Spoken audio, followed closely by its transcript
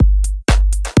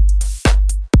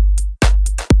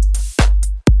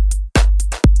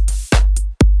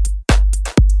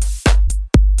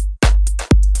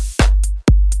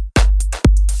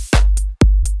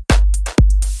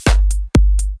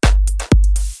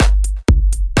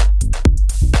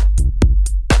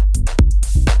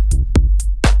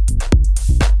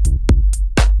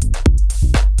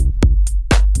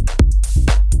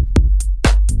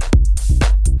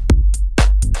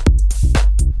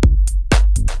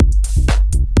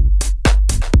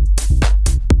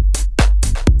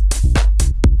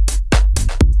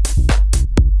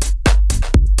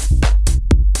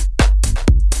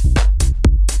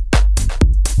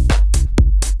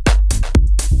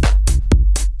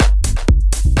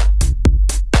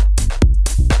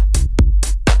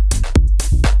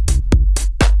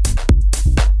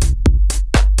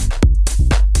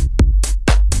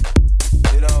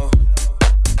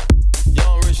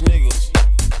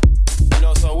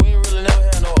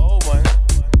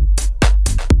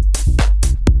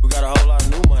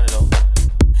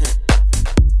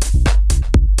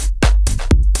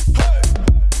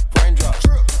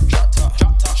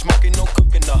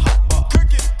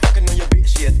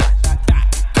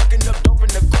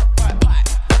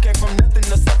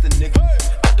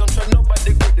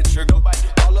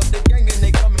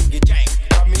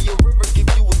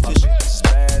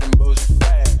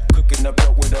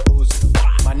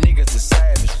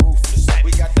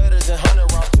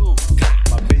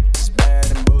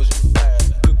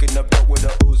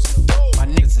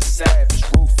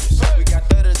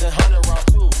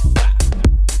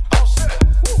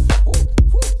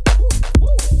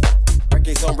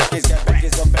on records, got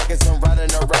backers on backers, I'm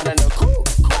riding around in a coupe.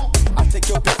 I take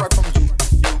your bitch right from you.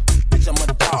 Bitch, I'm a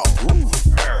dog.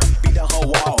 Beat the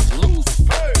whole walls loose.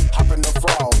 Hop in the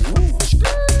frog.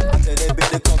 I tell that bitch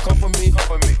to come for me.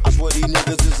 I swear these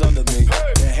niggas is under me.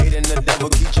 They hating the devil,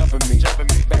 keep jumping me.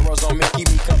 Back rows on me, keep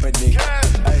me company.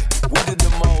 Hey, we did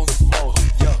the most.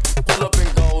 Yeah, pull up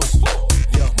and goes.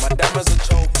 Yeah, my diamonds a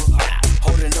choker.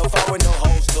 Holding up, I with no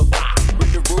holster.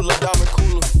 With the ruler, diamond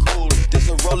cooler. This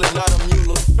a rolling, not a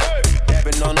mule.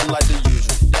 Dabbing on them like the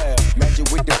usual. Yeah, magic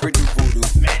with the pretty voodoo.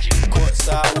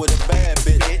 Courtside with a bad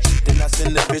bitch. Then I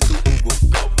send the bitch to Uber.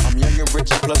 I'm young and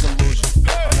rich and plus I'm bougie.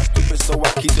 I'm not stupid, so I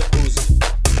keep the oozing.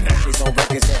 Records on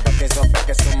records, backers on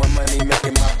backers, so my money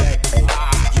making my back. Ay.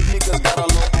 You niggas got a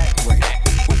low act way.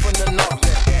 We from the north,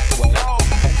 that way.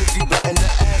 Had to be in the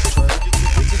ashtray.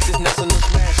 Bitches just nesting the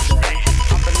smash tray.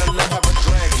 Hop in the left, have a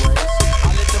drag race.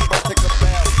 I let them both take a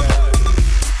bath.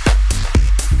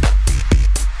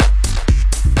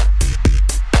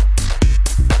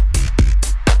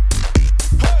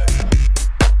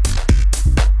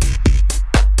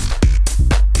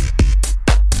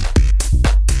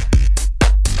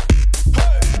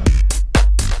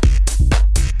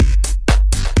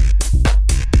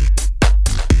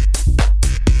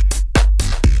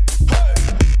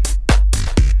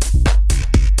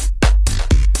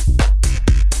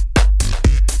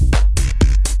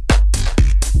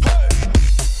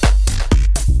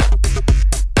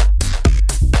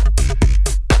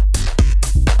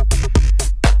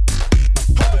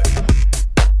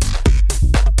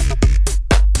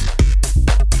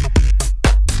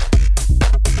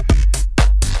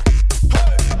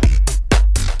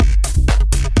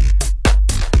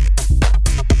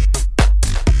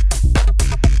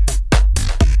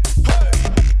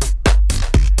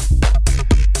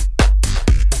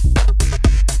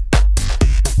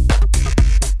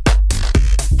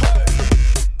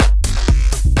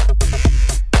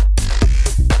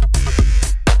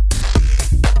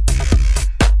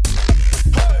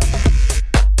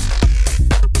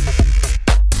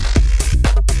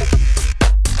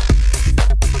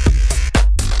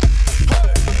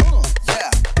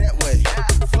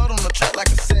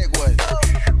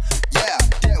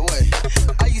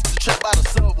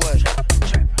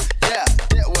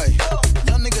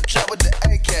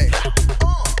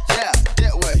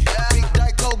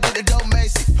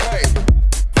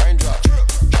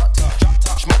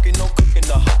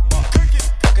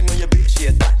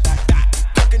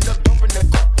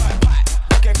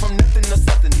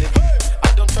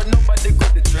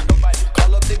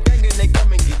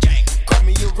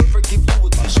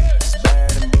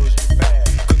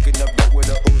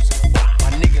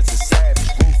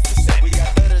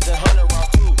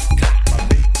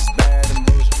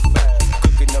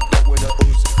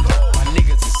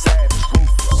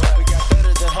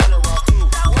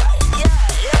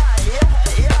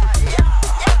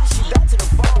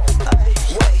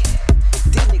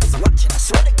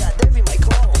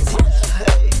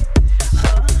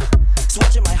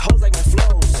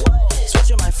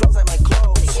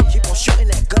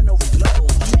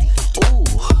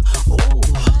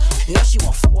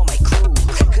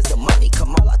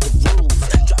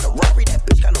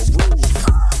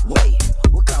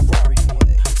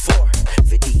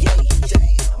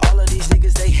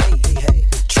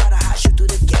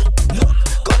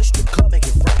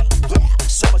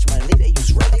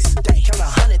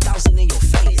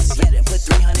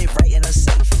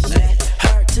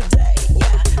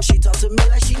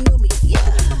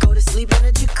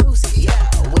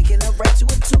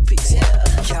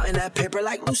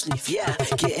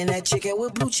 Chicken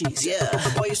with blue cheese, yeah.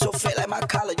 Boy, you so fat like my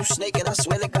collar, you snaking. I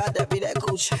swear to God, that be that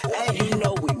coochie. Hey, you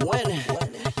know we winning,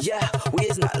 yeah. We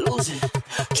is not losing.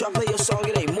 Try play your song,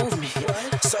 it